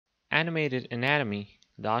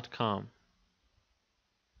animatedanatomy.com.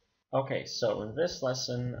 Okay, so in this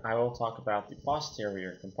lesson I will talk about the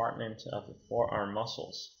posterior compartment of the forearm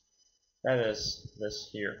muscles. That is this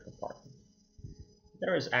here compartment.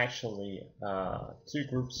 There is actually two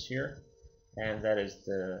groups here, and that is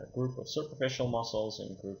the group of superficial muscles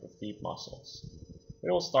and group of deep muscles. We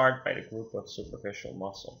will start by the group of superficial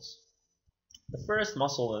muscles. The first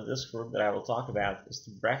muscle in this group that I will talk about is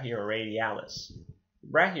the brachioradialis. The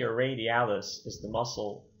brachioradialis is the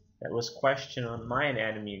muscle that was questioned on my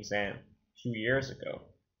anatomy exam a few years ago.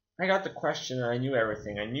 I got the question and I knew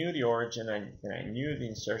everything. I knew the origin and I knew the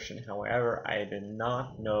insertion. However, I did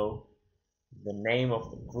not know the name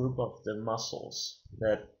of the group of the muscles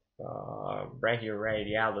that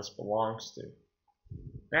brachioradialis belongs to.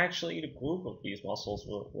 Actually, the group of these muscles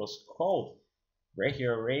was called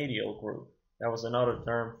brachioradial group. That was another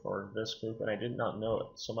term for this group and I did not know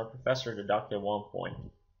it, so my professor deducted 1 point.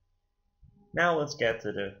 Now let's get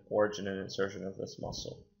to the origin and insertion of this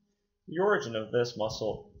muscle. The origin of this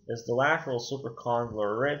muscle is the lateral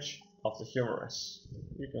supracondylar ridge of the humerus.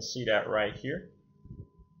 You can see that right here.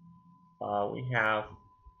 We have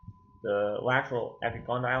the lateral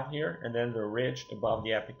epicondyle here and then the ridge above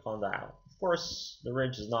the epicondyle. Of course, the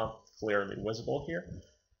ridge is not clearly visible here.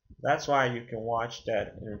 That's why you can watch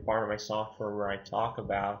that in part of my software where I talk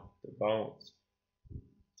about the bones.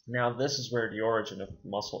 Now this is where the origin of the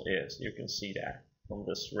muscle is. You can see that from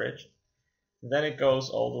this ridge. Then it goes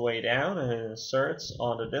all the way down and it inserts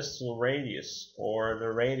on the distal radius or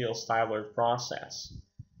the radial styloid process.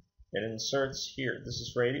 It inserts here. This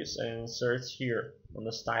is radius and it inserts here on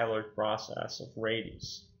the styloid process of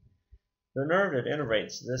radius. The nerve that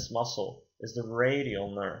innervates this muscle is the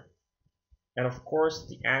radial nerve. And of course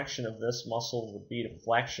the action of this muscle would be the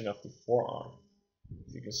flexion of the forearm.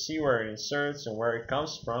 If you can see where it inserts and where it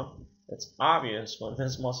comes from, it's obvious when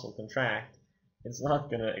this muscle contracts, it's not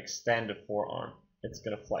going to extend the forearm, it's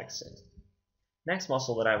going to flex it. Next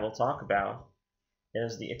muscle that I will talk about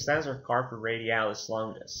is the extensor carpi radialis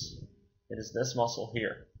longus. It is this muscle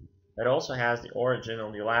here. It also has the origin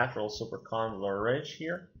on the lateral supracondylar ridge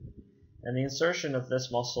here. And the insertion of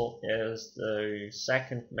this muscle is the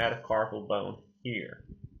second metacarpal bone here.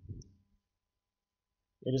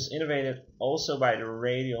 It is innervated also by the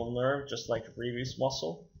radial nerve, just like the previous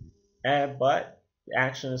muscle, but the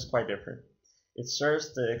action is quite different. It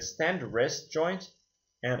serves to extend the wrist joint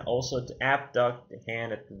and also to abduct the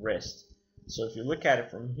hand at the wrist. So if you look at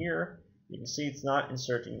it from here, you can see it's not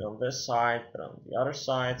inserting on this side, but on the other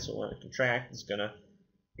side. So when it contracts, it's going to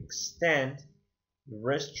extend the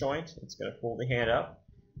wrist joint, it's going to pull the hand up.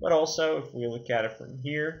 But also, if we look at it from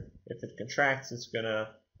here, if it contracts, it's going to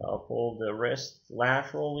pull the wrist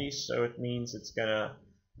laterally, so it means it's going to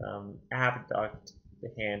abduct the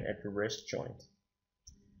hand at the wrist joint.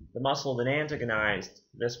 The muscle that antagonized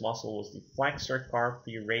this muscle was the flexor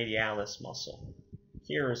carpi radialis muscle.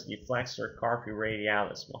 Here is the flexor carpi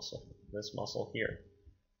radialis muscle, this muscle here.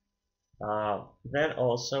 Then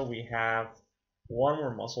also we have one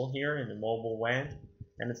more muscle here in the mobile wand,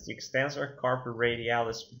 and it's the extensor carpi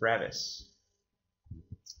radialis brevis.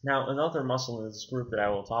 Now another muscle in this group that I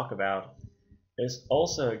will talk about is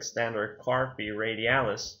also extensor carpi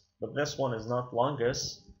radialis, but this one is not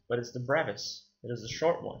longus, but it's the brevis. It is a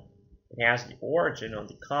short one. It has the origin on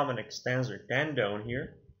the common extensor tendon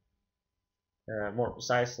here, more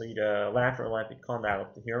precisely the lateral epicondyle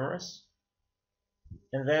of the humerus,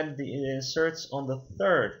 and then it inserts on the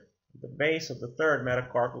base of the third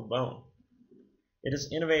metacarpal bone. It is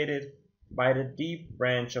innervated by the deep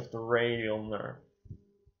branch of the radial nerve.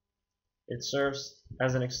 It serves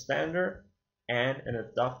as an extender and an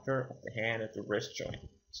adductor of the hand at the wrist joint.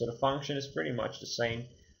 So the function is pretty much the same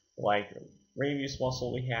like the previous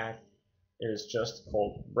muscle we had. It is just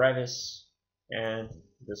called brevis, and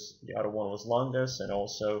the other one was longus, and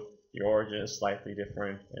also the origin is slightly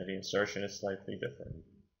different and the insertion is slightly different.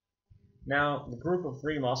 Now, the group of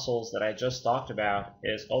three muscles that I just talked about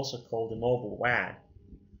is also called the mobile wad.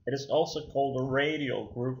 It is also called the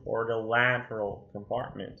radial group or the lateral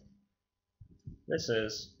compartment. This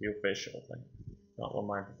is the official thing, not what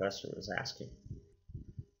my professor was asking.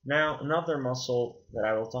 Now, another muscle that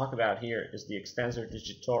I will talk about here is the extensor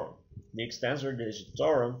digitorum. The extensor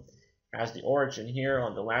digitorum has the origin here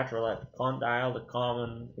on the lateral epicondyle, the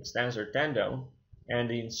common extensor tendon, and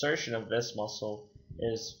the insertion of this muscle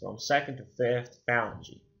is from 2nd to 5th phalange.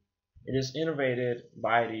 It is innervated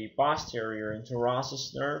by the posterior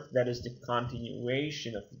interosseous nerve, that is the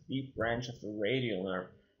continuation of the deep branch of the radial nerve.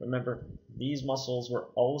 Remember, these muscles were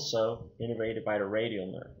also innervated by the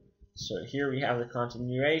radial nerve. So here we have the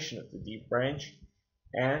continuation of the deep branch,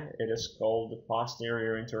 and it is called the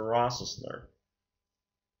posterior interosseous nerve.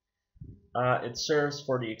 It serves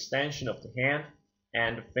for the extension of the hand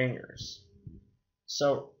and the fingers.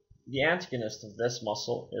 So the antagonist of this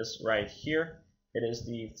muscle is right here. It is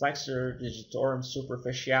the flexor digitorum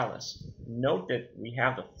superficialis. Note that we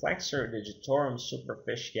have the flexor digitorum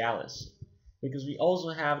superficialis because we also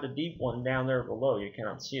have the deep one down there below. You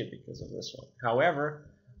cannot see it because of this one.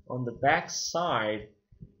 However, on the back side,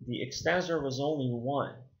 the extensor was only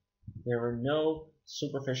one. There were no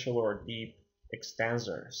superficial or deep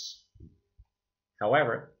extensors.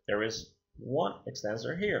 However, there is one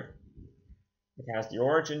extensor here. It has the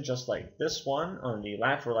origin just like this one on the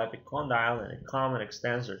lateral epicondyle and a common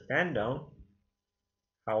extensor tendon.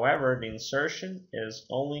 However, the insertion is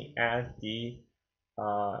only at the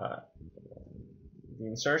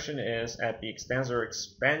extensor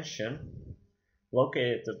expansion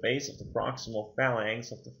located at the base of the proximal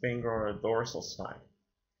phalanx of the finger on the dorsal side.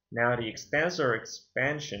 Now the extensor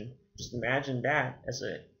expansion, just imagine that as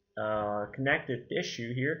a connective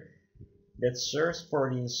tissue here that serves for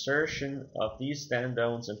the insertion of these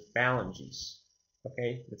tendons and phalanges.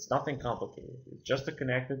 Okay, it's nothing complicated. It's just a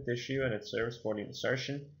connective tissue and it serves for the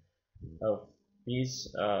insertion of these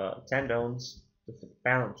tendons with the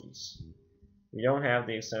phalanges. We don't have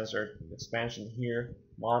the extensor expansion here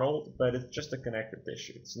modeled, but it's just a connective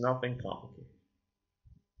tissue. It's nothing complicated.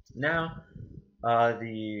 Now,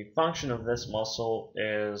 the function of this muscle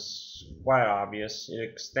is quite obvious. It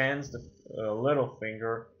extends the little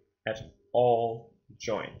finger at all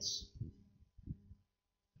joints.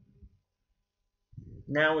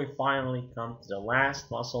 Now we finally come to the last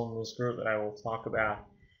muscle in this group that I will talk about,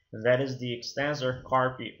 and that is the extensor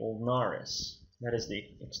carpi ulnaris.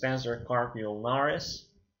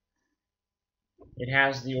 It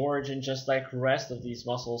has the origin just like the rest of these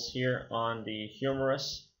muscles here on the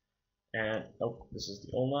humerus, and this is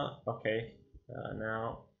the ulna. Okay,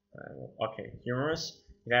 humerus.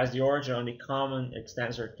 It has the origin on the common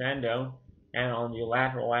extensor tendon and on the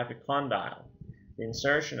lateral epicondyle. The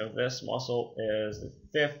insertion of this muscle is the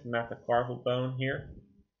 5th metacarpal bone here,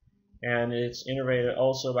 and it's innervated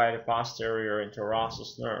also by the posterior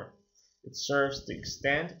interosseous nerve. It serves to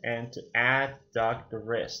extend and to adduct the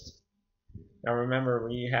wrist. Now remember,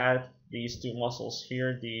 we had these two muscles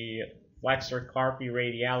here, the flexor carpi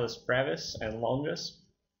radialis brevis and longus.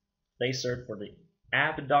 They serve for the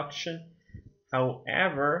abduction.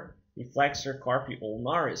 However, the flexor carpi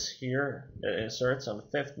ulnaris here that inserts on the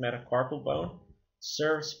 5th metacarpal bone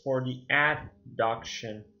serves for the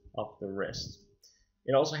adduction of the wrist.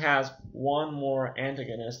 It also has one more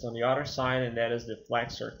antagonist on the other side, and that is the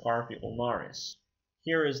flexor carpi ulnaris.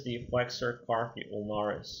 Here is the flexor carpi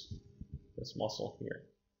ulnaris, this muscle here.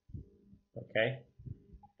 Okay,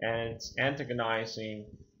 and it's antagonizing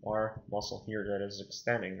our muscle here that is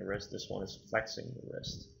extending the wrist. This one is flexing the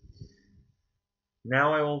wrist.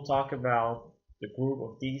 Now I will talk about the group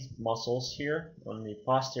of these muscles here on the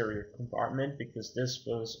posterior compartment, because this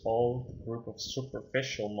was all the group of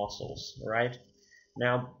superficial muscles, right?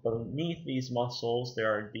 Now beneath these muscles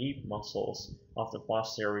there are deep muscles of the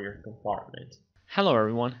posterior compartment. Hello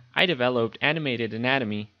everyone, I developed animated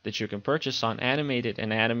anatomy that you can purchase on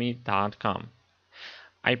animatedanatomy.com.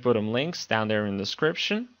 I put links down there in the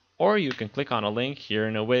description, or you can click on a link here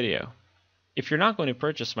in a video. If you're not going to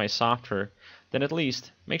purchase my software, then at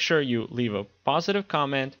least make sure you leave a positive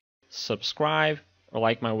comment, subscribe, or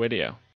like my video.